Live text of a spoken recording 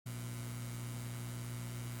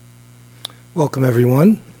Welcome,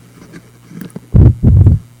 everyone.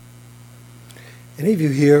 Any of you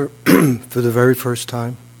here for the very first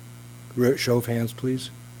time? Show of hands, please,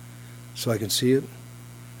 so I can see it.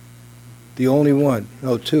 The only one.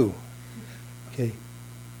 No, two. Okay.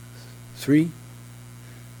 Three.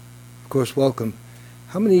 Of course, welcome.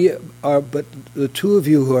 How many are, but the two of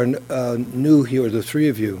you who are new here, the three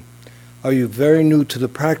of you, are you very new to the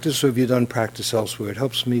practice, or have you done practice elsewhere? It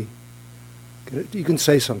helps me. You can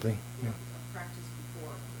say something. Yeah.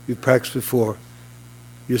 You've practiced before.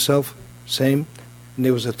 Yourself? Same? And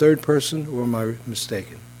there was a third person, or am I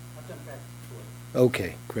mistaken? I've done practice before.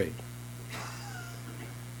 Okay, great.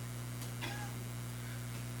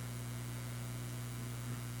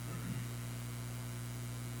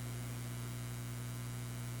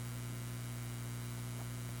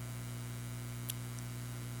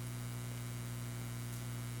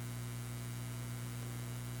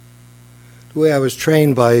 The way I was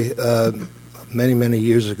trained by many, many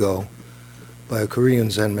years ago by a Korean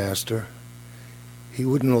Zen master, he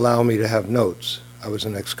wouldn't allow me to have notes. I was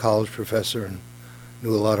an ex-college professor and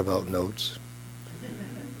knew a lot about notes.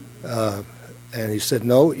 And he said,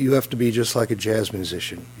 no, you have to be just like a jazz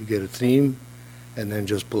musician. You get a theme and then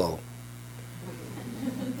just blow.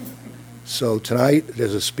 So tonight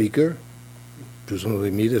there's a speaker,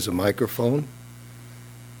 presumably me, there's a microphone,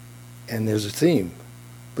 and there's a theme.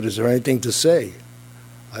 But is there anything to say?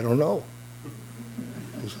 I don't know.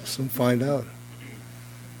 We'll soon find out.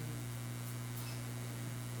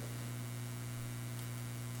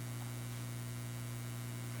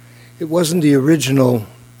 It wasn't the original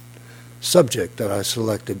subject that I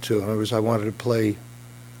selected to. In other words, I wanted to play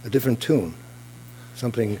a different tune,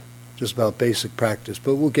 something just about basic practice.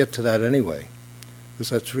 But we'll get to that anyway,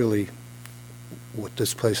 because that's really what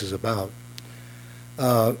this place is about.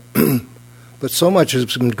 But so much has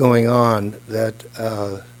been going on that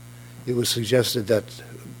it was suggested that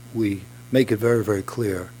we make it very, very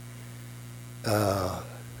clear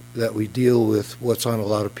that we deal with what's on a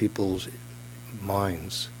lot of people's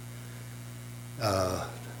minds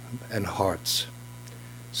and hearts.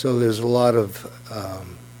 So there's a lot of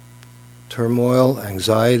turmoil,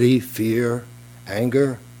 anxiety, fear,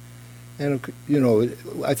 anger, and, you know,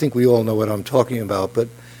 I think we all know what I'm talking about, but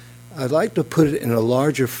I'd like to put it in a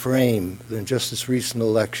larger frame than just this recent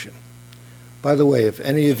election. By the way, if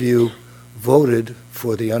any of you voted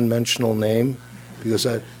for the unmentionable name, because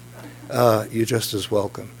you're just as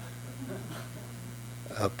welcome.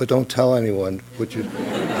 But don't tell anyone what you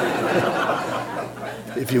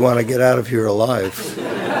if you want to get out of here alive.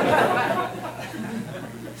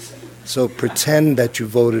 So pretend that you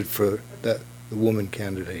voted for the woman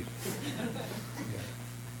candidate.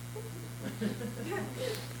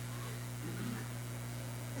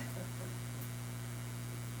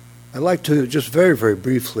 I'd like to just very, very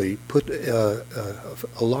briefly put a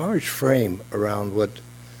large frame around what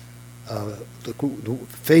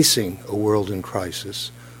facing a world in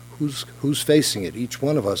crisis. Who's facing it? Each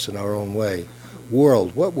one of us in our own way.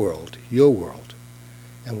 World, what world? Your world.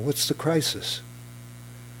 And what's the crisis?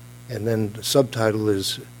 And then the subtitle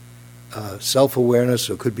is self-awareness,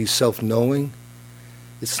 or it could be self-knowing.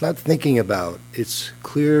 It's not thinking about, it's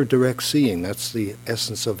clear, direct seeing. That's the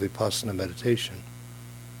essence of Vipassana meditation.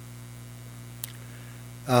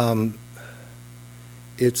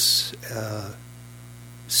 It's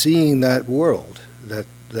seeing that world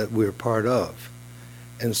that we're part of.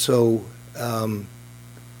 And so I'd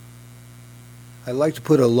like to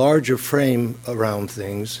put a larger frame around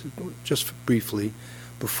things, just briefly,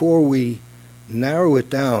 before we narrow it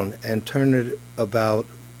down and turn the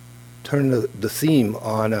theme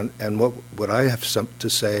on and what I have to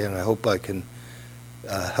say, and I hope I can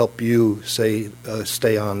help you stay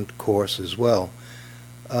on course as well.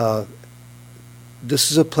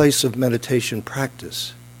 This is a place of meditation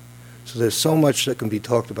practice. So there's so much that can be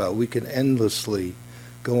talked about. We can endlessly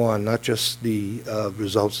go on, not just the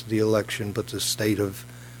results of the election, but the state of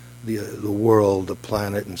the world, the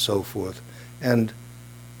planet, and so forth. And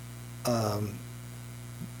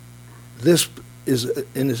this is,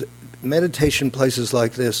 in meditation places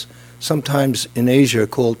like this, sometimes in Asia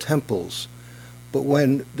called temples. But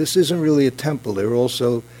when this isn't really a temple, they're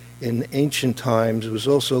also, in ancient times, it was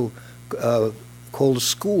also called a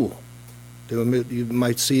school. You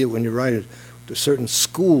might see it when you write it. There's certain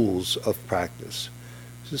schools of practice.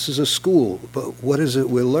 This is a school, but what is it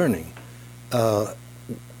we're learning?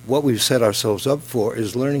 What we've set ourselves up for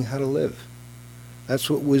is learning how to live. That's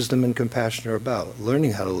what wisdom and compassion are about,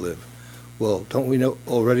 learning how to live. Well, don't we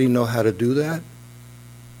already know how to do that?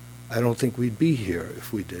 I don't think we'd be here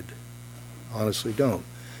if we did. Honestly don't.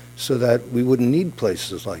 So that we wouldn't need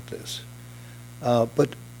places like this. But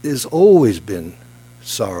there's always been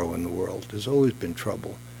sorrow in the world. There's always been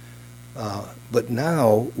trouble. But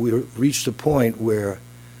now we've reached a point where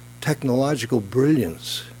technological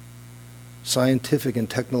brilliance, scientific and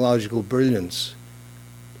technological brilliance,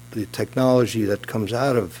 the technology that comes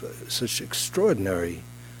out of such extraordinary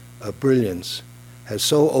brilliance has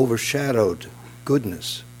so overshadowed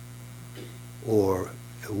goodness or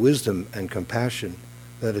wisdom and compassion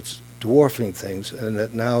that it's dwarfing things, and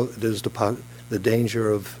that now there's the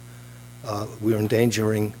danger of we're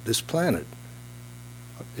endangering this planet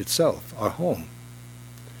itself, our home.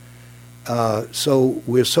 So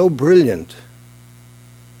we're so brilliant.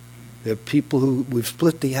 There are people who, we've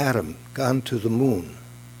split the atom, gone to the moon.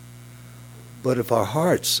 But if our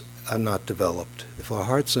hearts are not developed, if our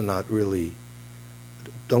hearts are not really,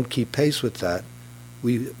 don't keep pace with that,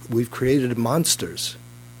 we've created monsters.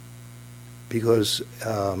 Because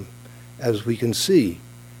as we can see,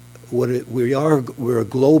 we're a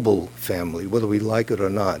global family, whether we like it or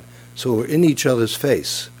not. So we're in each other's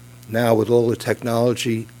face now with all the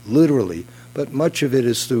technology, literally, but much of it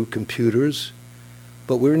is through computers.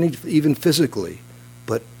 But we're in even physically,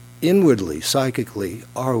 but inwardly, psychically,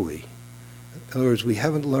 are we? In other words, we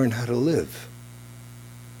haven't learned how to live.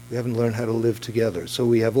 We haven't learned how to live together. So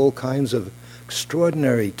we have all kinds of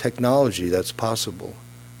extraordinary technology that's possible.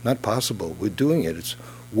 Not possible, we're doing it. It's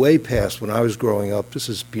way past when I was growing up. This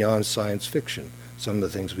is beyond science fiction, some of the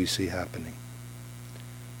things we see happening.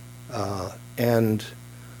 And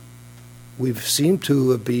we seem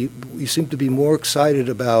to be more excited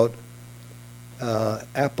about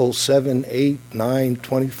Apple 7, 8, 9,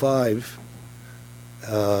 25,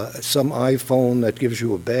 some iPhone that gives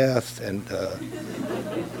you a bath and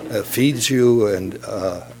feeds you, and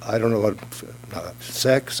I don't know what,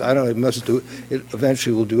 sex, I don't know, it must do, it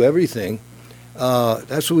eventually will do everything.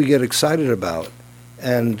 That's what we get excited about.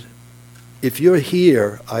 And if you're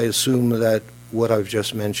here, I assume that what I've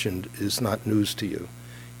just mentioned is not news to you.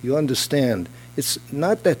 You understand, it's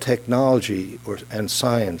not that technology and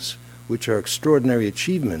science, which are extraordinary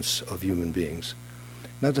achievements of human beings,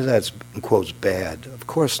 not that that's, in quotes, bad, of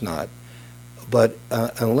course not, but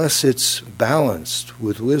unless it's balanced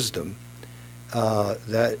with wisdom,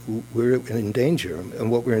 that we're in danger. And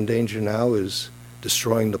what we're in danger now is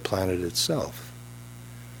destroying the planet itself.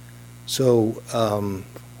 So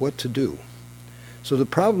what to do? So the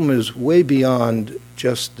problem is way beyond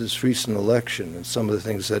just this recent election and some of the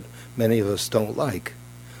things that many of us don't like.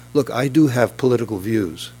 Look, I do have political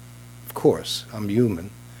views. Of course, I'm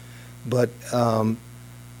human. But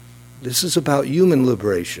this is about human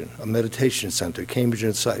liberation, a meditation center, Cambridge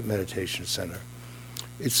Insight Meditation Center.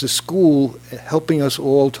 It's a school helping us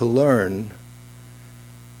all to learn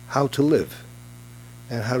how to live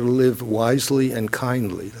and how to live wisely and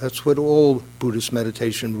kindly. That's what all Buddhist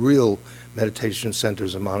meditation, real meditation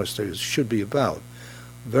centers and monasteries should be about.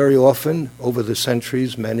 Very often, over the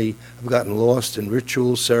centuries, many have gotten lost in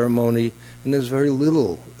ritual, ceremony, and there's very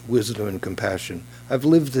little wisdom and compassion. I've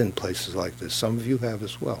lived in places like this. Some of you have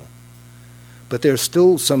as well. But there are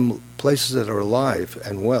still some places that are alive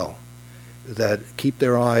and well that keep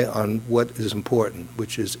their eye on what is important,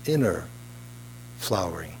 which is inner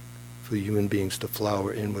flowering, for human beings to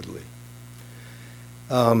flower inwardly.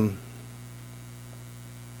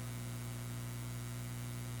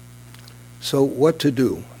 So what to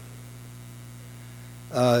do?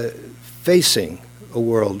 Facing a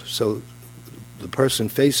world, so the person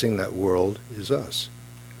facing that world is us.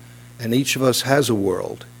 And each of us has a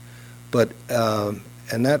world. But,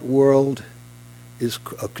 and that world is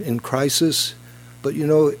in crisis, but you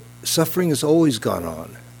know, suffering has always gone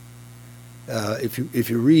on. If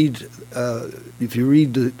you read the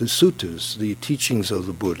suttas, the teachings of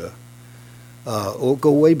the Buddha, or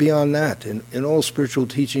go way beyond that, in all spiritual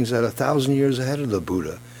teachings that are 1,000 years ahead of the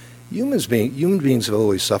Buddha, human beings have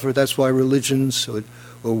always suffered. That's why religions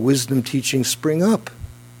or wisdom teachings spring up.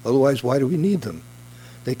 Otherwise, why do we need them?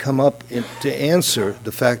 They come up to answer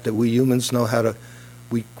the fact that we humans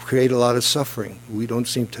we create a lot of suffering. We don't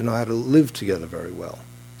seem to know how to live together very well.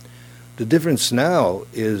 The difference now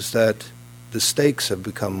is that the stakes have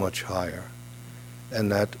become much higher,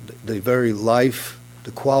 and that the very life,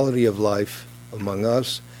 the quality of life among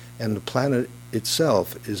us and the planet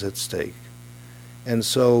itself is at stake. And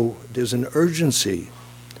so there's an urgency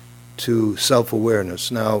to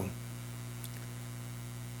self-awareness. Now,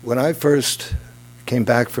 when I first came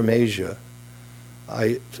back from Asia,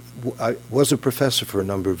 I was a professor for a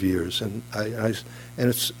number of years, and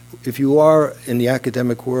it's, if you are in the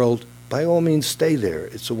academic world, by all means stay there.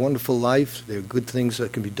 It's a wonderful life. There are good things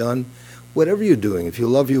that can be done. Whatever you're doing, if you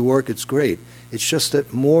love your work, it's great. It's just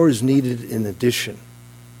that more is needed in addition.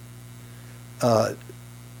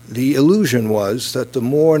 the illusion was that the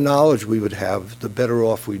more knowledge we would have, the better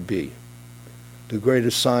off we'd be. The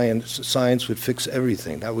greater science would fix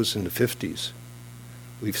everything. That was in the 50s.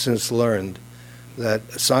 We've since learned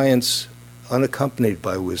that science unaccompanied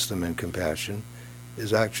by wisdom and compassion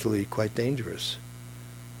is actually quite dangerous.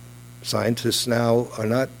 Scientists now are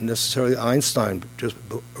not necessarily Einstein, just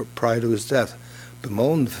prior to his death,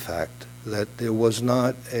 bemoaned the fact that there was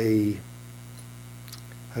not a,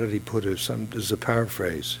 how did he put it, there's a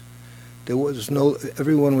paraphrase. There was no,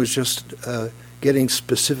 everyone was just getting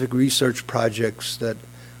specific research projects that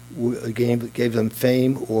gave them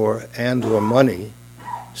fame or money.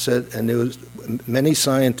 And there was many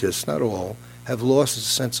scientists, not all, have lost a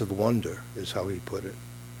sense of wonder, is how he put it.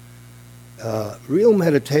 Real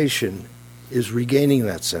meditation is regaining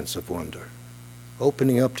that sense of wonder,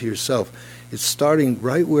 opening up to yourself. It's starting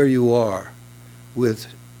right where you are with,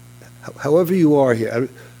 however you are here,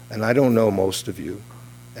 and I don't know most of you,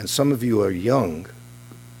 and some of you are young.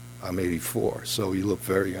 I'm 84, so you look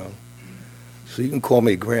very young. So you can call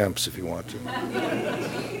me Gramps if you want to.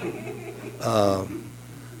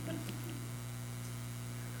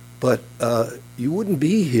 But you wouldn't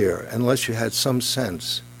be here unless you had some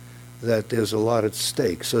sense that there's a lot at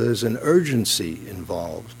stake. So there's an urgency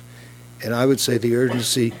involved. And I would say the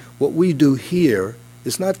urgency, what we do here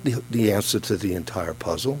is not the answer to the entire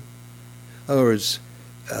puzzle. In other words,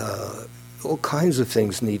 all kinds of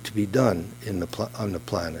things need to be done on the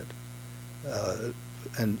planet.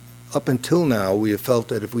 And up until now, we have felt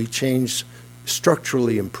that if we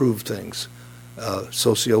structurally improve things,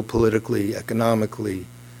 socio-politically, economically,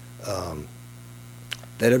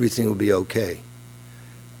 that everything will be okay.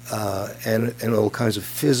 And all kinds of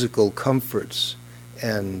physical comforts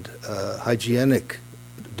and hygienic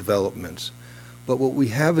developments. But what we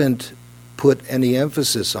haven't put any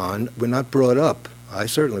emphasis on, we're not brought up. I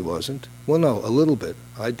certainly wasn't. Well, no, a little bit.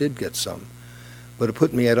 I did get some. But it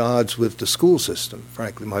put me at odds with the school system,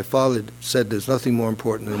 frankly. My father said there's nothing more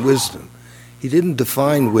important than wisdom. He didn't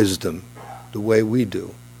define wisdom the way we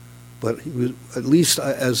do. But he was, at least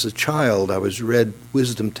as a child, I was read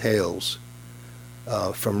wisdom tales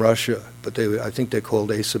from Russia. But I think they're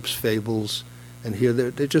called Aesop's Fables. And here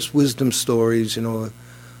they're just wisdom stories, you know,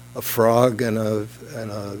 a frog and a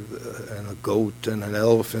goat and an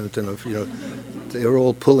elephant and they were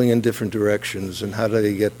all pulling in different directions, and how do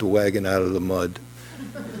they get the wagon out of the mud,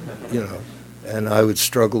 and I would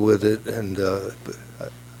struggle with it, and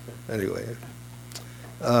anyway.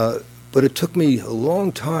 But it took me a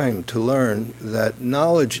long time to learn that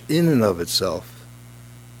knowledge in and of itself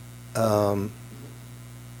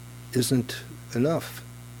isn't enough.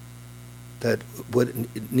 That what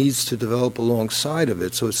it needs to develop alongside of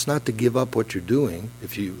it. So it's not to give up what you're doing,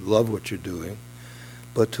 if you love what you're doing,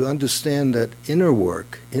 but to understand that inner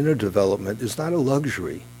work, inner development is not a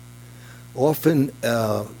luxury. Often,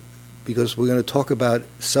 because we're going to talk about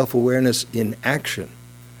self-awareness in action,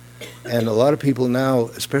 and a lot of people now,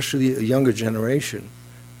 especially a younger generation,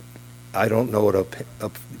 I don't know it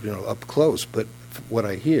up close, but what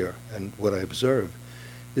I hear and what I observe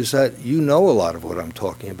is that you know a lot of what I'm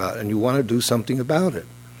talking about and you want to do something about it.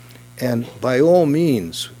 And by all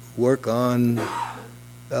means, work on,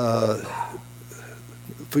 for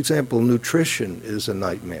example, nutrition is a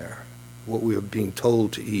nightmare, what we are being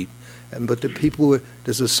told to eat. But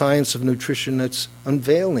there's a science of nutrition that's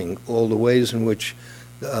unveiling all the ways in which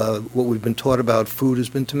what we've been taught about food has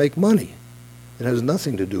been to make money. It has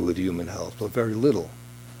nothing to do with human health, or very little.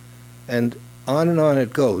 And on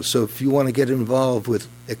it goes. So if you want to get involved with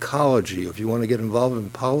ecology, or if you want to get involved in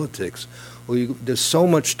politics, there's so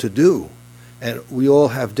much to do, and we all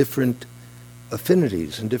have different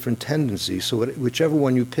affinities and different tendencies, so whichever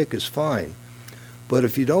one you pick is fine. But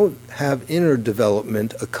if you don't have inner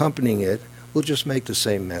development accompanying it, we'll just make the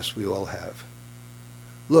same mess we all have.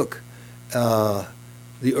 Look, the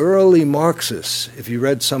early Marxists, if you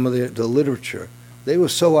read some of the literature, they were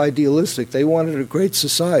so idealistic. They wanted a great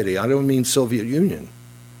society. I don't mean Soviet Union.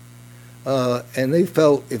 And they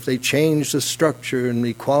felt if they changed the structure and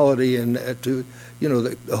the equality and the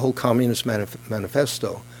whole Communist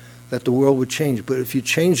Manifesto, that the world would change. But if you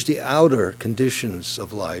change the outer conditions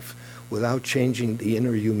of life without changing the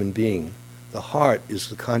inner human being, the heart is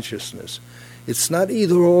the consciousness. It's not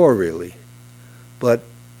either or really, but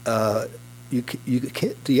the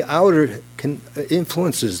outer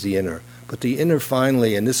influences the inner. But the inner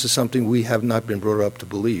finally, and this is something we have not been brought up to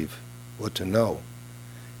believe or to know.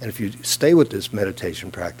 And if you stay with this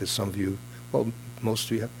meditation practice, some of you, well, most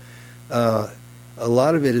of you have, a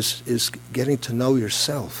lot of it is getting to know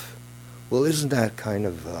yourself. Well, isn't that kind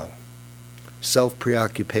of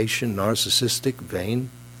self-preoccupation, narcissistic,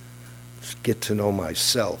 vain? get to know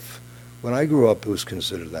myself. When I grew up, it was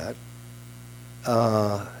considered that.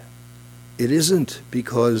 It isn't,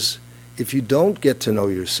 because if you don't get to know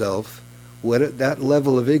yourself, that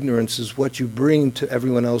level of ignorance is what you bring to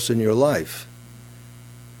everyone else in your life.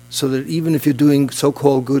 So that even if you're doing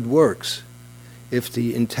so-called good works, if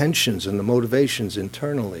the intentions and the motivations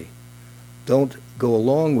internally don't go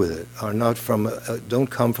along with it, are not don't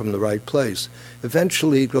come from the right place,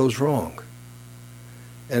 eventually it goes wrong.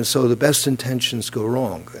 And so the best intentions go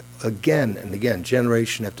wrong again and again,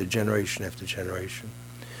 generation after generation after generation.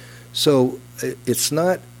 So it's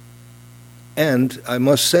not, and I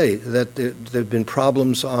must say that there have been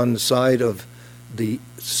problems on the side of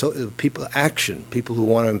people who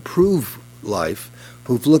want to improve life,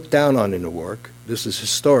 who've looked down on inner work. This is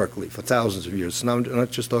historically for thousands of years. Now, I'm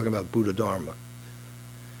not just talking about Buddha Dharma.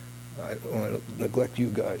 I don't want to neglect you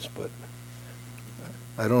guys, but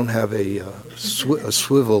I don't have a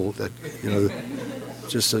swivel that,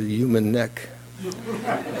 just a human neck.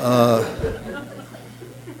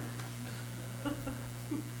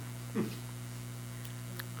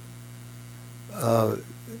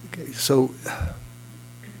 So,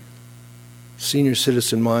 senior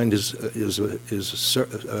citizen mind is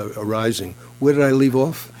arising. Where did I leave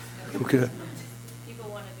off? Okay. People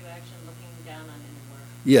want to do action looking down on inner work.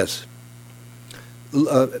 Yes.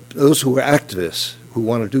 Those who are activists who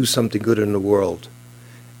want to do something good in the world,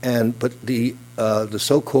 but the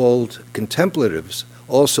so-called contemplatives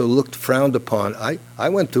also looked frowned upon. I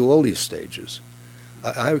went through all these stages.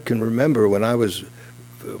 I can remember when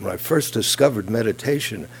I first discovered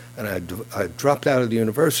meditation, and I dropped out of the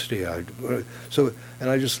university. And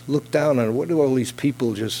I just looked down on what do all these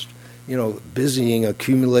people just, busying,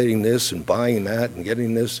 accumulating this and buying that and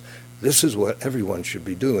getting this. This is what everyone should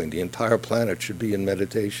be doing. The entire planet should be in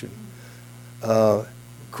meditation. Of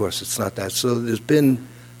course, it's not that. So there's been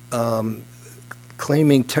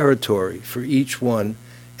claiming territory for each one,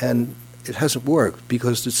 and it hasn't worked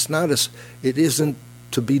because it isn't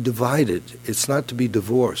to be divided. It's not to be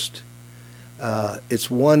divorced. It's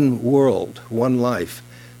one world, one life.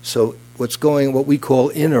 So what we call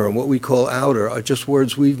inner and what we call outer are just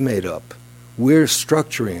words we've made up. We're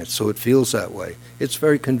structuring it so it feels that way. It's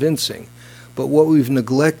very convincing. But what we've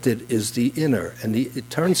neglected is the inner. And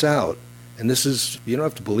it turns out, and this is, you don't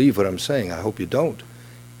have to believe what I'm saying, I hope you don't,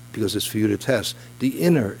 because it's for you to test. The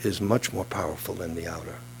inner is much more powerful than the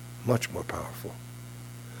outer. Much more powerful.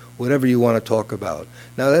 Whatever you want to talk about.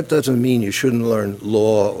 Now, that doesn't mean you shouldn't learn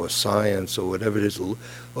law or science or whatever it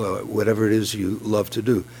is you love to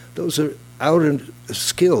do. Those are outer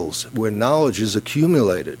skills where knowledge is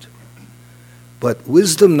accumulated. But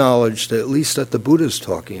wisdom knowledge, that at least that the Buddha is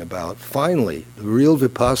talking about, finally, the real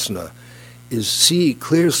vipassana, is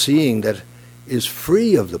clear seeing that is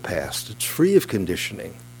free of the past. It's free of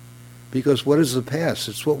conditioning. Because what is the past?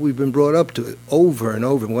 It's what we've been brought up to over and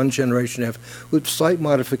over, one generation after, with slight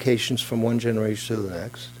modifications from one generation to the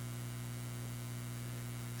next.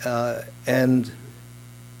 And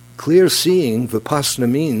clear seeing, vipassana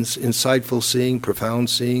means insightful seeing, profound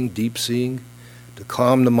seeing, deep seeing, to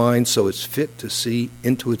calm the mind so it's fit to see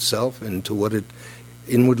into itself and into what it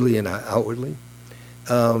inwardly and outwardly.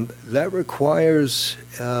 That requires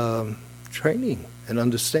training and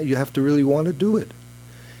understand. You have to really want to do it.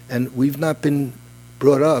 And we've not been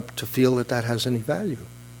brought up to feel that that has any value.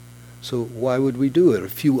 So why would we do it? A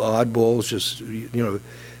few oddballs just,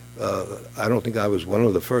 I don't think I was one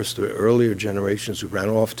of the first. There were earlier generations who ran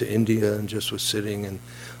off to India and just was sitting.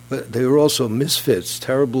 But they were also misfits,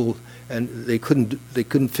 terrible, and they couldn't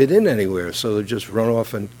fit in anywhere. So they just run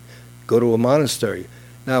off and go to a monastery.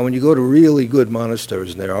 Now, when you go to really good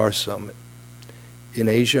monasteries, and there are some in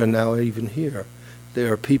Asia and now even here,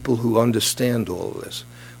 there are people who understand all of this.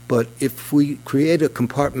 But if we create a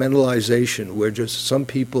compartmentalization where just some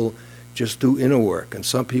people just do inner work and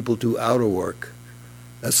some people do outer work,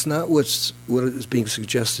 that's not what is being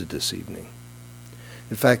suggested this evening.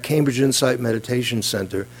 In fact, Cambridge Insight Meditation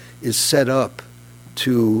Center is set up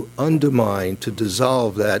to undermine, to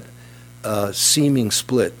dissolve that seeming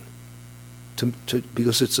split,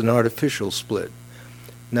 because it's an artificial split.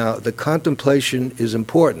 Now, the contemplation is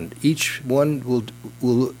important. Each one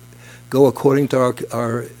will go according to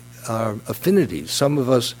our affinities. Some of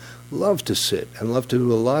us love to sit and love to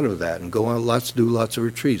do a lot of that and go on do lots of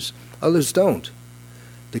retreats. Others don't.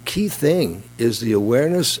 The key thing is the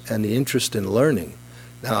awareness and the interest in learning.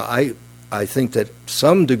 Now, I think that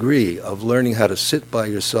some degree of learning how to sit by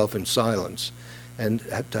yourself in silence and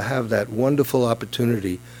to have that wonderful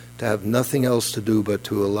opportunity to have nothing else to do but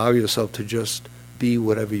to allow yourself to just be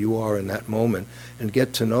whatever you are in that moment and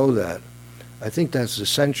get to know that, I think that's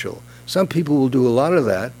essential. Some people will do a lot of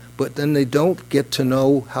that, but then they don't get to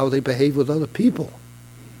know how they behave with other people.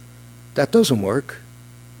 That doesn't work.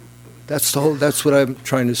 That's what I'm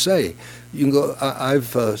trying to say. You can go.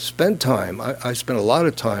 I've spent time. I spent a lot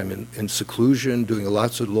of time in seclusion, doing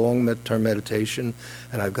lots of long-term meditation,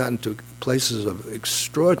 and I've gotten to places of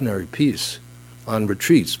extraordinary peace on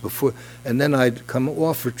retreats before. And then I'd come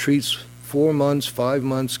off retreats 4 months, 5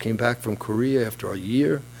 months. Came back from Korea after a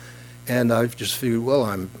year, and I've just figured, well,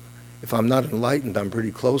 if I'm not enlightened, I'm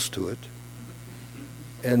pretty close to it.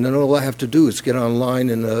 And then all I have to do is get online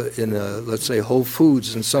in a let's say Whole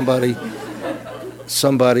Foods, and somebody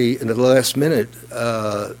in the last minute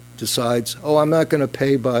decides, oh, I'm not going to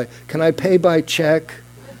pay by. Can I pay by check?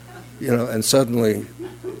 And suddenly,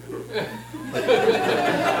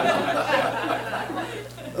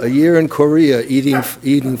 a year in Korea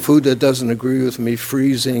eating food that doesn't agree with me,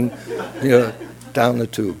 freezing, down the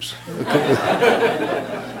tubes.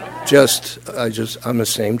 I'm the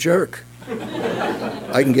same jerk.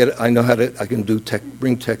 I can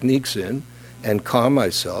bring techniques in and calm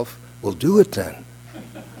myself. Well, do it then.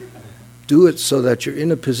 Do it so that you're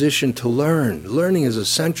in a position to learn. Learning is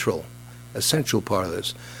essential part of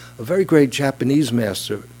this. A very great Japanese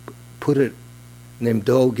master put it, named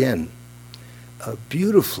Dogen,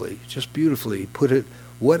 beautifully put it,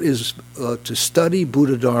 what is to study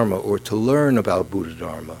Buddha Dharma or to learn about Buddha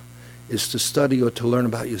Dharma is to study or to learn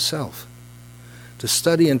about yourself. To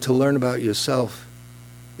study and to learn about yourself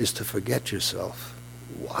is to forget yourself.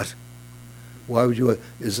 What? Why would you?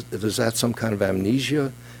 Is that some kind of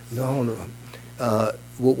amnesia? No.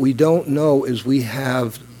 What we don't know is we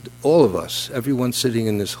have, all of us, everyone sitting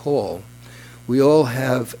in this hall, we all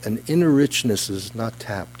have an inner richness that is not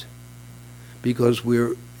tapped, because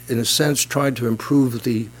we're, in a sense, trying to improve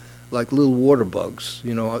like little water bugs,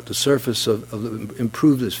 at the surface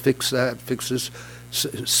improve this, fix that, fix this,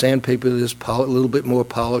 sandpaper this, a little bit more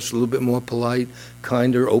polished, a little bit more polite,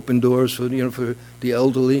 kinder, open doors for the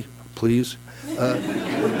elderly, please.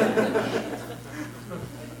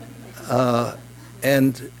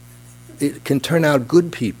 And it can turn out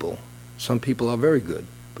good people. Some people are very good,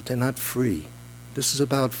 but they're not free. This is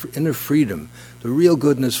about inner freedom. The real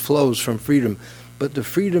goodness flows from freedom, but the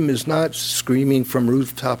freedom is not screaming from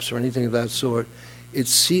rooftops or anything of that sort.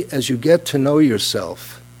 It's as you get to know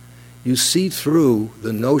yourself, you see through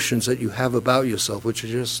the notions that you have about yourself, which are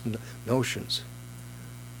just notions.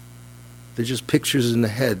 They're just pictures in the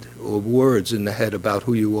head or words in the head about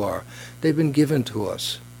who you are. They've been given to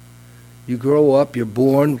us. You grow up, you're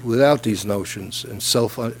born without these notions and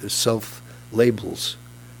self-labels.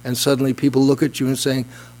 And suddenly people look at you and saying,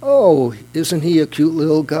 oh, isn't he a cute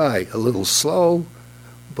little guy? A little slow,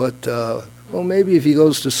 but, well, maybe if he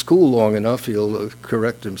goes to school long enough, he'll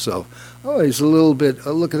correct himself. Oh, he's a little bit,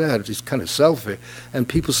 look at that, he's kind of selfish. And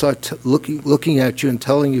people start looking at you and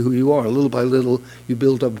telling you who you are. Little by little, you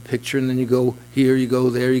build up a picture, and then you go here, you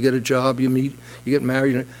go there, you get a job, you meet, you get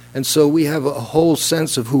married. And so we have a whole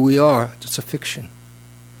sense of who we are. It's a fiction.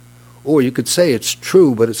 Or you could say it's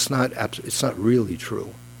true, but it's not really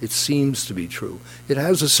true. It seems to be true. It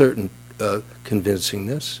has a certain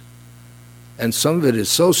convincingness, and some of it is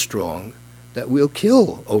so strong that we'll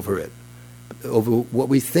kill over it, over what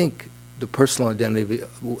we think the personal identity,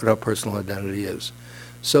 what our personal identity is.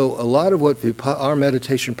 So a lot of what our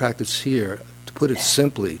meditation practice here, to put it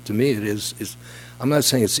simply, to me it is I'm not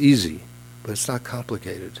saying it's easy, but it's not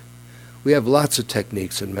complicated. We have lots of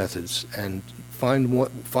techniques and methods, and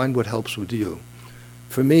find what helps with you.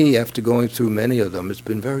 For me, after going through many of them, it's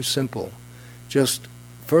been very simple. Just,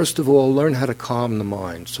 first of all, learn how to calm the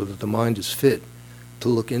mind so that the mind is fit to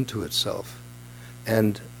look into itself.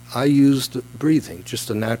 And I used breathing, just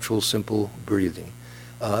a natural, simple breathing.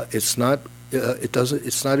 It's not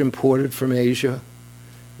imported from Asia.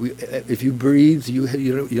 If you breathe,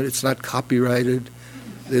 it's not copyrighted.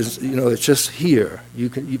 It's just here.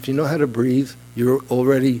 If you know how to breathe, you're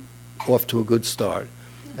already off to a good start.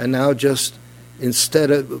 And now just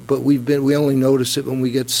but we only notice it when we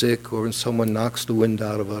get sick or when someone knocks the wind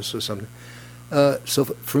out of us or something. So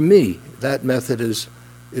for me, that method is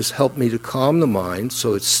helped me to calm the mind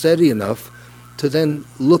so it's steady enough to then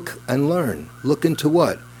look and learn. Look into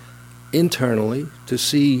what? Internally,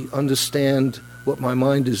 to understand what my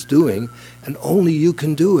mind is doing, and only you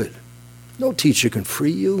can do it. No teacher can free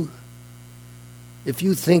you. If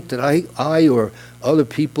you think that I or other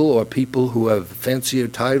people or people who have fancier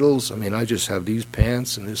titles, I just have these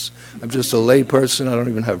pants and this, I'm just a lay person, I don't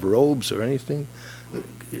even have robes or anything.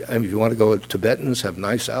 If you want to go, Tibetans have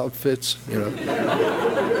nice outfits,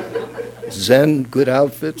 Zen, good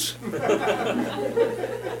outfits.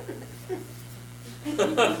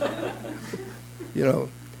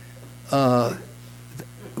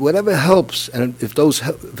 whatever helps, and if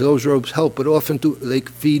those ropes help, but often they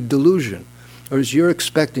feed delusion. Or as you're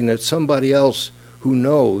expecting that somebody else who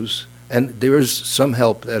knows, and there is some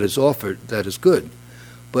help that is offered that is good,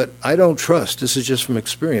 but I don't trust, this is just from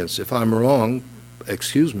experience, if I'm wrong,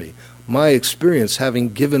 excuse me, my experience, having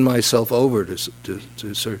given myself over to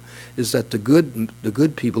is that the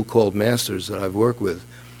good people called masters that I've worked with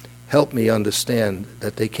help me understand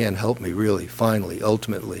that they can't help me really, finally,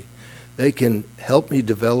 ultimately. They can help me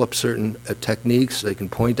develop certain techniques. They can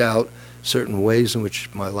point out certain ways in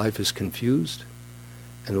which my life is confused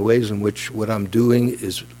and the ways in which what I'm doing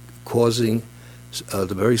is causing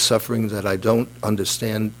the very suffering that I don't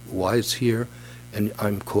understand why it's here, and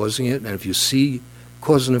I'm causing it. And if you see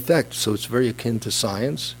cause and effect, so it's very akin to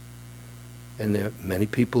science. And there are many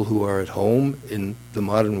people who are at home in the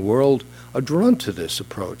modern world are drawn to this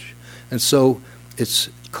approach. And so it's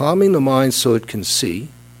calming the mind so it can see,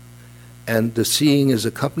 and the seeing is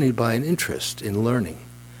accompanied by an interest in learning.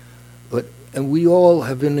 And we all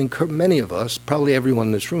have been many of us, probably everyone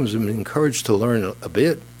in this room, has been encouraged to learn a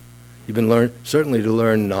bit. You've been certainly to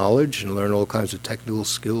learn knowledge and learn all kinds of technical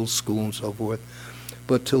skills, school and so forth,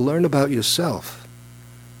 but to learn about yourself,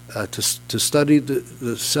 to study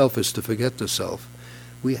the self is to forget the self.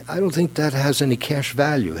 I don't think that has any cash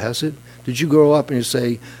value, has it? Did you grow up and you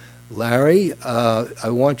say, Larry, I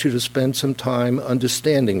want you to spend some time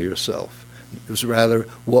understanding yourself? It was rather,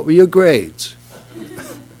 what were your grades?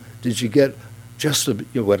 Did you get just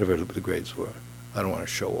whatever the grades were? I don't want to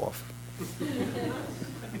show off.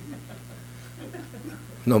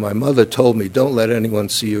 No, my mother told me, don't let anyone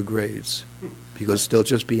see your grades, because they'll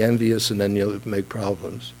just be envious and then you'll make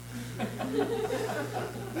problems.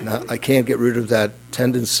 Now, I can't get rid of that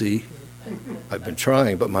tendency. I've been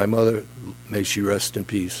trying, but my mother, may she rest in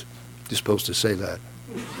peace. You're supposed to say that.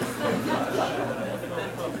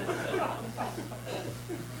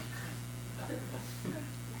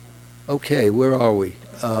 Okay, where are we?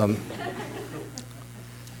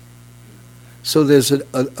 So there's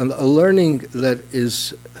a learning that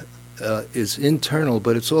is internal,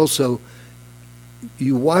 but it's also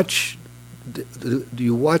you watch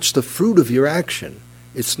the fruit of your action.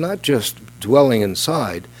 It's not just dwelling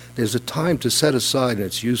inside. There's a time to set aside, and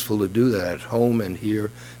it's useful to do that at home and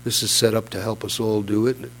here. This is set up to help us all do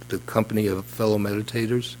it, the company of fellow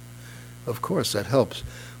meditators. Of course, that helps.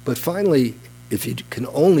 But finally, if you can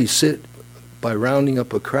only sit by rounding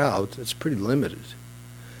up a crowd, that's pretty limited.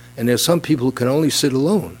 And there's some people who can only sit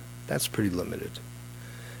alone. That's pretty limited.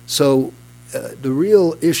 So the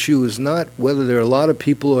real issue is not whether there are a lot of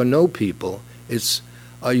people or no people. It's,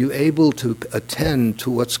 are you able to attend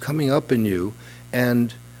to what's coming up in you?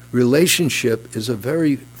 And relationship is a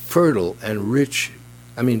very fertile and rich,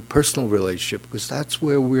 personal relationship, because that's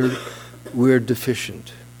where we're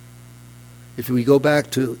deficient. If we go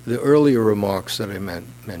back to the earlier remarks that I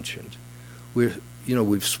mentioned, we've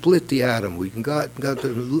split the atom. We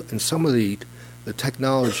and some of the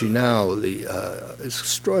technology now, it's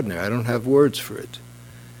extraordinary. I don't have words for it.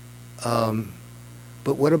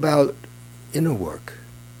 But what about inner work?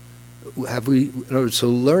 So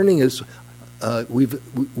learning is,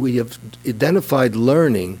 we have identified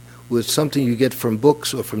learning with something you get from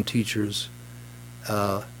books or from teachers,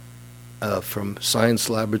 from science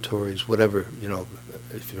laboratories, whatever,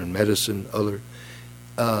 if you're in medicine, other.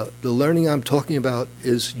 The learning I'm talking about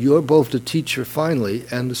is you're both the teacher finally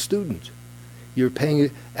and the student. You're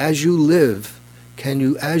paying, as you live, can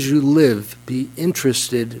you, as you live, be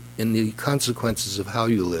interested in the consequences of how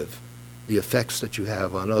you live, the effects that you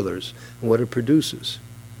have on others, and what it produces.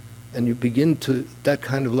 And you begin to, that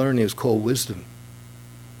kind of learning is called wisdom.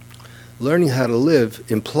 Learning how to live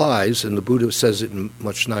implies, and the Buddha says it in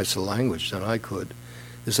much nicer language than I could,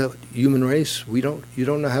 is that human race, you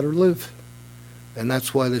don't know how to live. And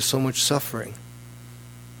that's why there's so much suffering.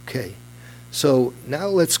 Okay, so now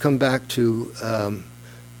let's come back to,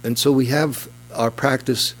 and so we have our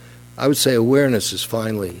practice. I would say awareness is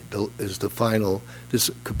the final,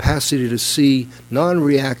 this capacity to see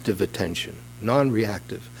non-reactive attention,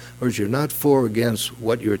 non-reactive, or you're not for or against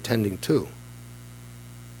what you're attending to.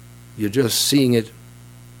 You're just seeing it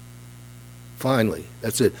finally.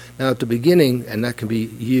 That's it. Now at the beginning, and that can be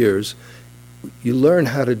years, you learn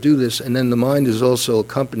how to do this, and then the mind is also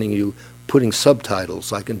accompanying you, putting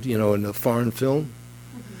subtitles, like in a foreign film.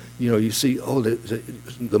 You see,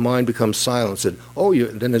 the mind becomes silent. And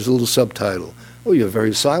then there's a little subtitle. Oh, you're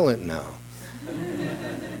very silent now.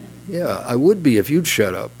 Yeah, I would be if you'd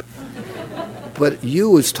shut up. But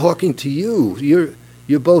you is talking to you.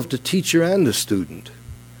 You're both the teacher and the student.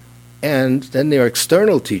 And then there are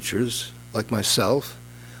external teachers, like myself.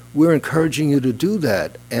 We're encouraging you to do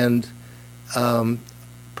that. And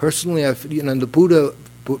Personally, the Buddha,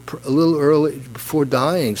 a little early before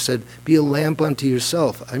dying, said, "Be a lamp unto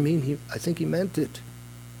yourself." I think he meant it.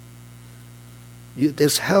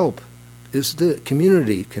 There's help. The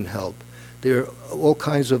community can help. There are all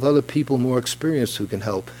kinds of other people more experienced who can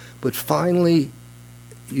help. But finally,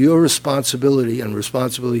 your responsibility, and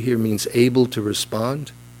responsibility here means able to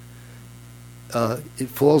respond, it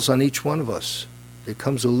falls on each one of us. There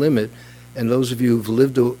comes a limit, and those of you who've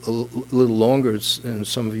lived a little longer, and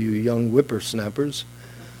some of you young whippersnappers,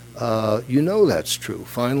 you know that's true.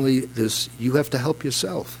 Finally, you have to help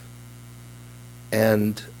yourself.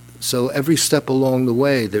 And so every step along the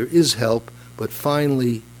way, there is help, but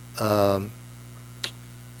finally,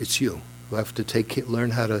 it's you who have to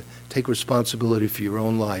learn how to take responsibility for your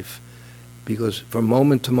own life, because from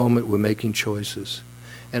moment to moment, we're making choices.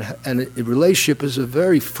 And a relationship is a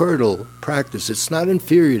very fertile practice. It's not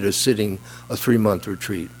inferior to sitting a 3-month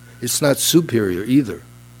retreat. It's not superior either.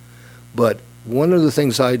 But one of the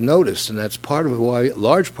things I noticed, and that's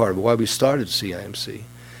large part of why we started CIMC,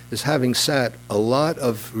 is having sat at a lot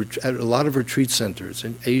of retreat centers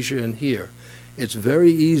in Asia and here, it's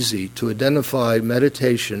very easy to identify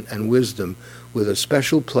meditation and wisdom with a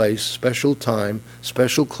special place, special time,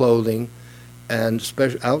 special clothing, and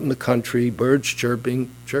out in the country, birds chirping,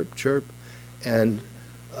 chirp, chirp, and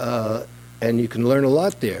you can learn a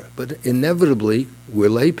lot there. But inevitably, we're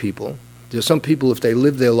lay people. There's some people, if they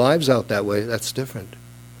live their lives out that way, that's different.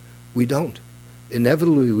 We don't.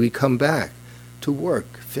 Inevitably, we come back to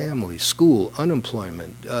work, family, school,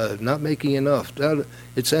 unemployment, not making enough.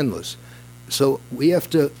 It's endless. So we have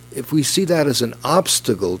to, if we see that as an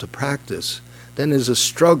obstacle to practice, then there's a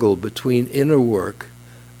struggle between inner work,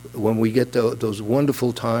 when we get those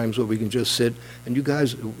wonderful times where we can just sit, and you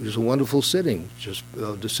guys, it was a wonderful sitting, just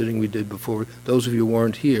the sitting we did before. Those of you who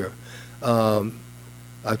weren't here,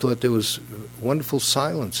 I thought there was wonderful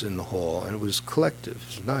silence in the hall, and it was collective.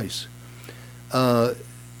 It was nice.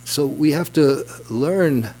 So we have to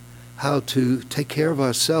learn how to take care of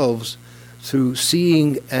ourselves through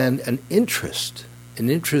seeing an interest in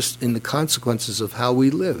the consequences of how we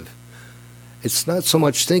live. It's not so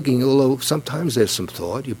much thinking, although sometimes there's some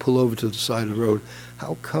thought. You pull over to the side of the road.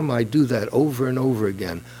 How come I do that over and over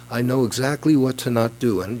again? I know exactly what to not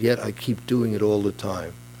do, and yet I keep doing it all the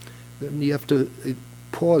time. Then you have to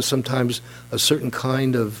pause. Sometimes a certain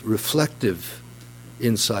kind of reflective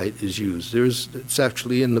insight is used. It's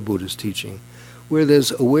actually in the Buddha's teaching, where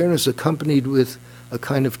there's awareness accompanied with a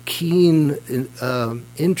kind of keen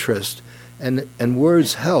interest, and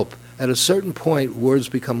words help. At a certain point, words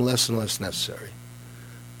become less and less necessary.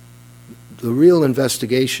 The real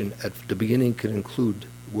investigation at the beginning can include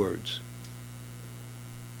words.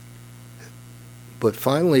 But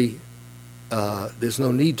finally, there's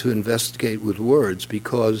no need to investigate with words,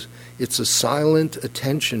 because it's a silent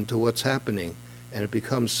attention to what's happening, and it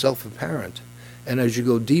becomes self-apparent. And as you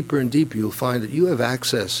go deeper and deeper, you'll find that you have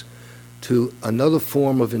access to another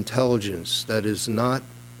form of intelligence that is not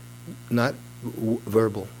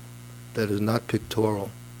verbal, that is not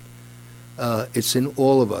pictorial. It's in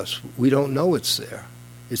all of us. We don't know it's there.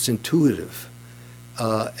 It's intuitive.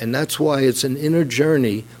 And that's why it's an inner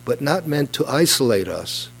journey, but not meant to isolate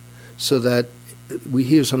us, so that we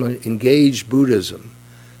hear someone engage Buddhism.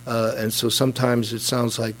 And so sometimes it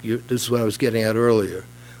sounds like, this is what I was getting at earlier,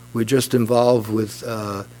 we're just involved with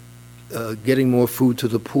getting more food to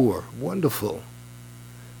the poor. Wonderful,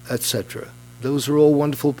 etc. Those are all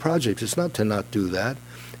wonderful projects. It's not to not do that.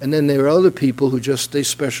 And then there are other people who they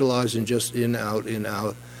specialize in just in, out,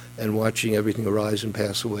 and watching everything arise and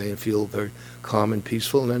pass away and feel very calm and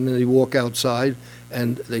peaceful. And then they walk outside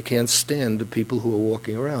and they can't stand the people who are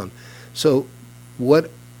walking around. So what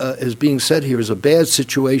is being said here is a bad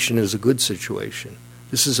situation is a good situation.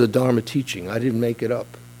 This is a Dharma teaching. I didn't make it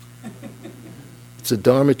up. It's a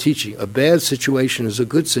Dharma teaching. A bad situation is a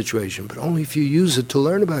good situation, but only if you use it to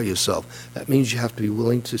learn about yourself. That means you have to be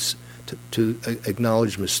willing to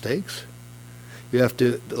acknowledge mistakes. You have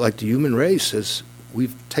to, like the human race,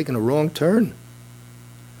 we've taken a wrong turn.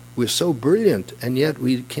 We're so brilliant, and yet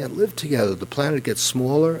we can't live together. The planet gets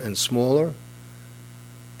smaller and smaller,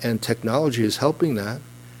 and technology is helping that,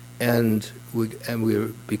 and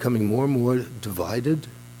we're becoming more and more divided.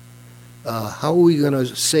 How are we going to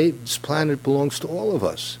say this planet belongs to all of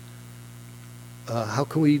us? How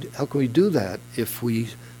can we do that if we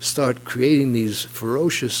start creating these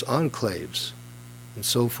ferocious enclaves and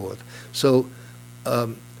so forth? So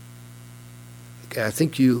I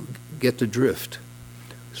think you get the drift.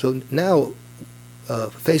 So now,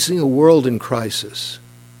 facing a world in crisis,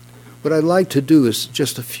 what I'd like to do is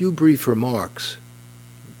just a few brief remarks.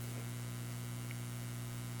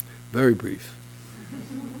 Very brief.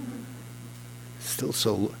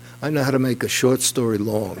 still I know how to make a short story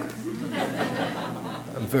long.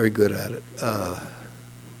 I'm very good at it.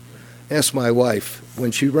 Ask my wife.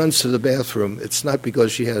 When she runs to the bathroom, it's not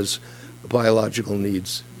because she has biological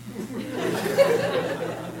needs.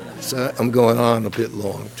 So I'm going on a bit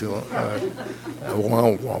long, too.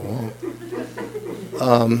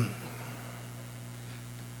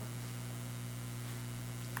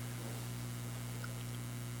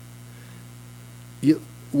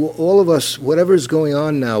 All of us, whatever is going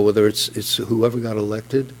on now, whether it's whoever got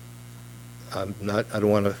elected, I don't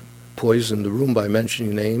want to poison the room by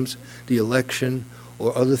mentioning names, the election,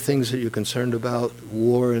 or other things that you're concerned about,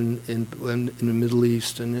 war in the Middle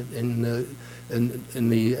East and in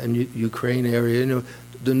the Ukraine area.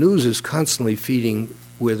 The news is constantly feeding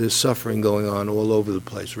where there's suffering going on all over the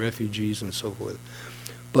place, refugees and so forth.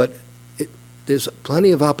 But there's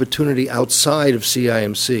plenty of opportunity outside of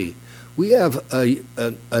CIMC. We have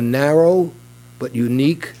a narrow but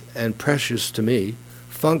unique and precious to me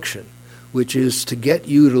function, which is to get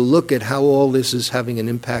you to look at how all this is having an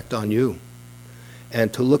impact on you,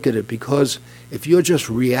 and to look at it, because if you're just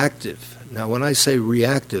reactive, now when I say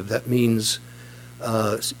reactive, that means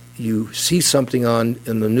you see something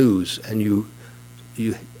in the news and you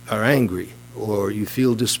are angry, or you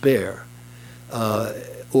feel despair,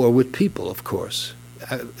 or with people, of course,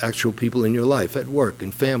 actual people in your life, at work,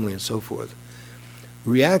 in family, and so forth.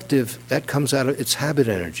 Reactive, that comes out of, it's habit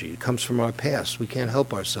energy. It comes from our past. We can't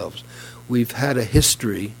help ourselves. We've had a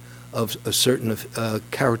history of a certain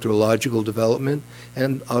characterological development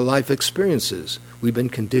and our life experiences. We've been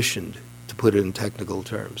conditioned, to put it in technical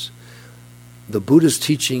terms. The Buddha's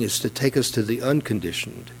teaching is to take us to the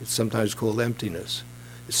unconditioned. It's sometimes called emptiness.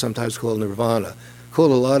 It's sometimes called nirvana.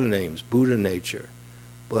 Called a lot of names, Buddha nature.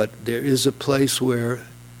 But there is a place where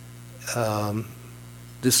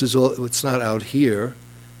this is all, it's not out here,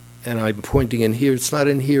 and I'm pointing in here, it's not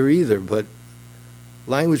in here either, but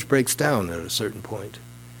language breaks down at a certain point.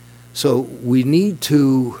 So we need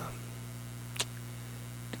to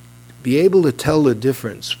be able to tell the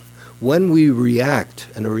difference. When we react,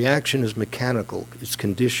 and a reaction is mechanical, it's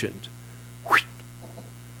conditioned.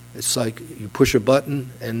 It's like you push a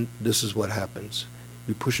button and this is what happens.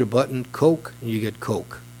 You push a button, Coke, and you get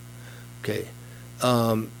Coke. Okay.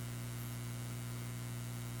 A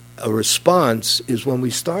response is when we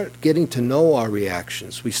start getting to know our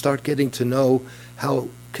reactions. We start getting to know how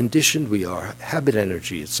conditioned we are. Habit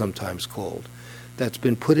energy, it's sometimes called. That's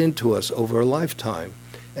been put into us over a lifetime.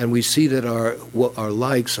 And we see that our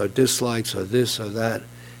likes, our dislikes, or this or that,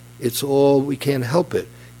 it's all, we can't help it.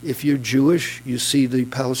 If you're Jewish, you see the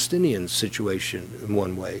Palestinian situation in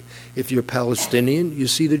one way. If you're Palestinian, you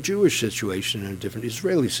see the Jewish situation in a different,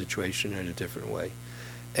 Israeli situation in a different way.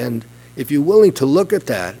 And if you're willing to look at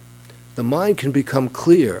that, the mind can become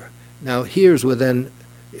clear. Now, here's where then,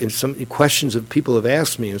 in some questions that people have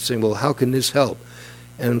asked me and saying, well, how can this help?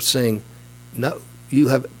 And I'm saying, no, you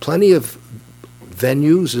have plenty of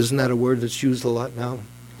venues. Isn't that a word that's used a lot now?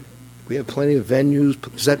 We have plenty of venues.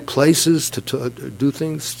 Is that places to do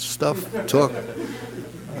things, stuff, talk?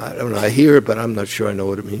 I don't know. I hear it, but I'm not sure I know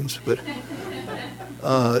what it means. But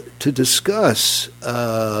to discuss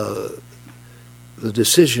the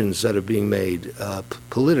decisions that are being made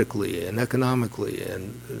politically and economically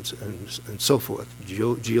and so forth,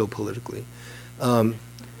 geopolitically.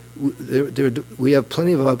 We have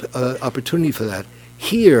plenty of opportunity for that.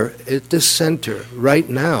 Here at this center, right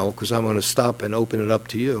now, because I'm going to stop and open it up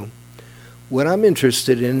to you, what I'm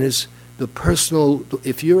interested in is the personal,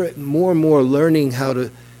 if you're more and more learning how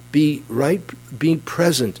to be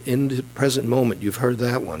present in the present moment. You've heard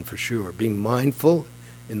that one for sure. Being mindful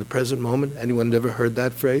in the present moment. Anyone ever heard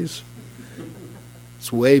that phrase?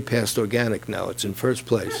 It's way past organic now. It's in first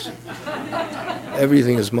place.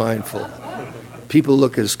 Everything is mindful. People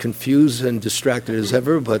look as confused and distracted as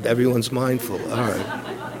ever, but everyone's mindful. All right.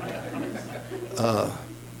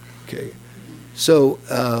 Okay. So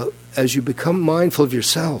as you become mindful of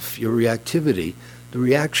yourself, your reactivity, the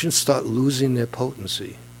reactions start losing their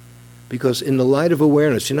potency. Because in the light of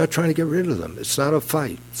awareness, you're not trying to get rid of them. It's not a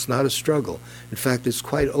fight. It's not a struggle. In fact, it's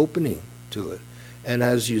quite opening to it. And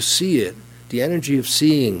as you see it, the energy of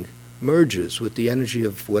seeing merges with the energy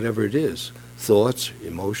of whatever it is, thoughts,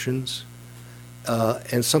 emotions,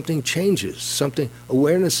 and something changes.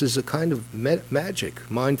 Awareness is a kind of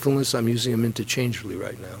magic. Mindfulness, I'm using them interchangeably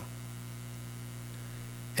right now.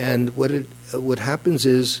 And what happens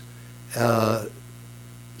is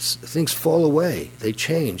things fall away, they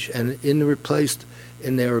change, and they're replaced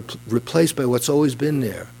by what's always been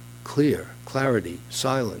there: clarity,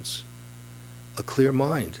 silence, a clear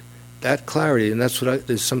mind. That clarity, and that's what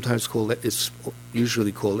is sometimes called, it's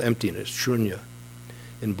usually called emptiness, shunya.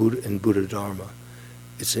 in Buddha Dharma.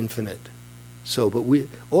 It's infinite. So, but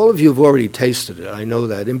all of you have already tasted it. I know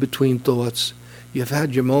that. In between thoughts, you've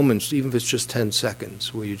had your moments, even if it's just 10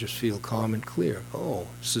 seconds, where you just feel calm and clear. Oh,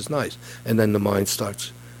 this is nice. And then the mind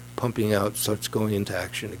starts pumping out, starts going into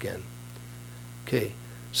action again. Okay,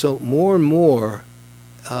 so more and more,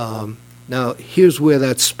 now here's where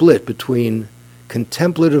that split between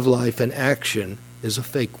contemplative life and action is a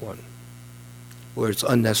fake one, where it's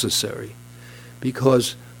unnecessary.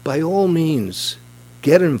 Because by all means,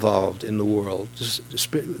 get involved in the world. This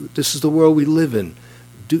is the world we live in.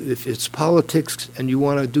 If it's politics and you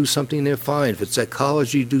want to do something there, fine. If it's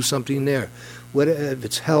ecology, do something there. If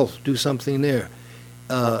it's health, do something there.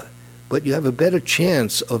 But you have a better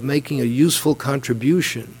chance of making a useful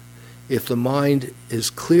contribution if the mind has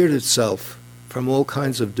cleared itself from all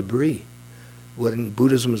kinds of debris, what in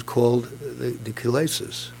Buddhism is called the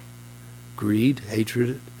kilesas, greed,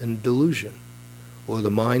 hatred, and delusion, or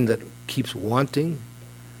the mind that keeps wanting.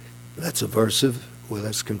 That's aversive or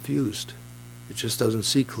that's confused. It just doesn't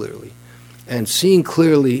see clearly. And seeing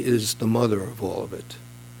clearly is the mother of all of it.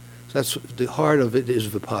 So that's the heart of it is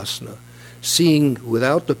vipassana. Seeing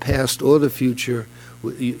without the past or the future,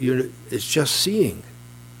 it's just seeing.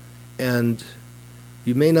 And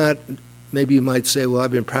you may not, maybe you might say, well,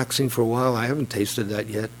 I've been practicing for a while, I haven't tasted that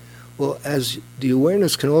yet. Well, as the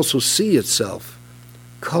awareness can also see itself,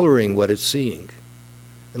 coloring what it's seeing.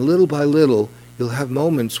 And little by little, you'll have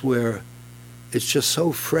moments where it's just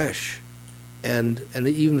so fresh. And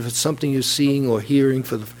even if it's something you're seeing or hearing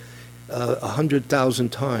for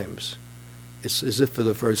 100,000 times, it's as if for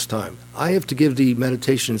the first time. I have to give the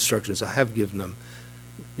meditation instructions. I have given them.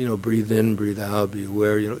 Breathe in, breathe out, be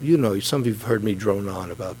aware. Some of you have heard me drone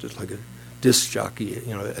on about this, like a disc jockey,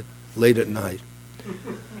 late at night.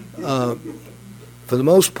 For the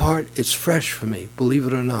most part, it's fresh for me, believe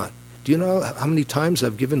it or not. Do you know how many times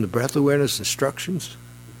I've given the breath awareness instructions?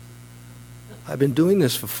 I've been doing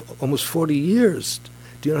this for almost 40 years.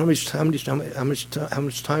 Do you know how much time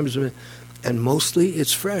has been? And mostly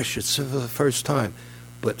it's fresh. It's for the first time.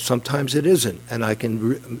 But sometimes it isn't.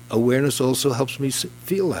 And awareness also helps me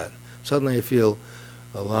feel that. Suddenly I feel,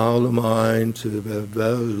 allow the mind to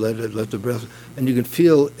let the breath, and you can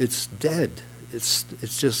feel it's dead. It's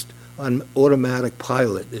just on automatic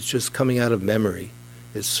pilot. It's just coming out of memory.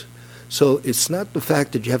 So it's not the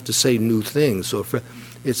fact that you have to say new things.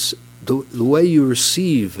 It's the way you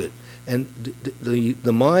receive it, and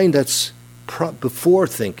the mind that's before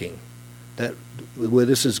thinking, that where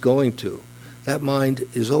this is going to, that mind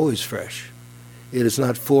is always fresh. It is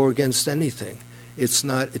not for or against anything. It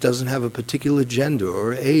doesn't have a particular gender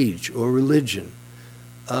or age or religion.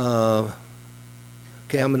 Okay,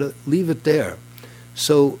 I'm going to leave it there.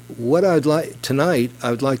 So what tonight, I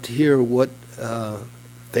would like to hear what,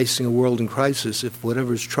 facing a world in crisis, if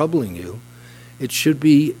whatever is troubling you, it should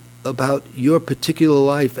be about your particular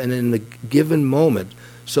life and in the given moment.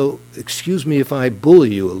 So excuse me if I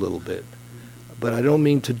bully you a little bit, but I don't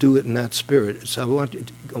mean to do it in that spirit. So I want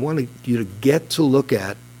you to get to look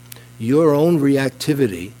at your own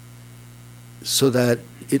reactivity so that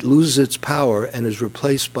it loses its power and is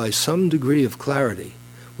replaced by some degree of clarity.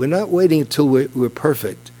 We're not waiting until we're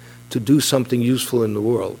perfect to do something useful in the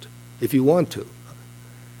world, if you want to.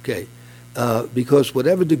 Okay, because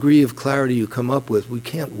whatever degree of clarity you come up with, we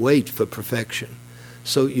can't wait for perfection.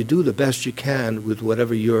 So you do the best you can with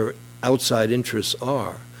whatever your outside interests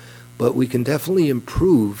are. But we can definitely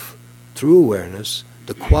improve, through awareness,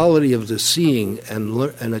 the quality of the seeing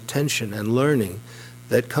and attention and learning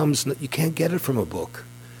that comes. You can't get it from a book.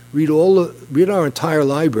 Read our entire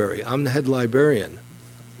library. I'm the head librarian,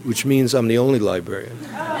 which means I'm the only librarian.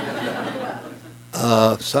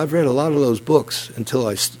 So I've read a lot of those books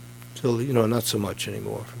until not so much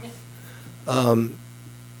anymore.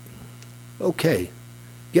 Okay.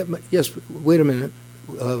 Yes, wait a minute.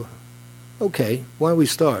 Okay, why don't we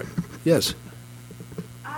start? Yes.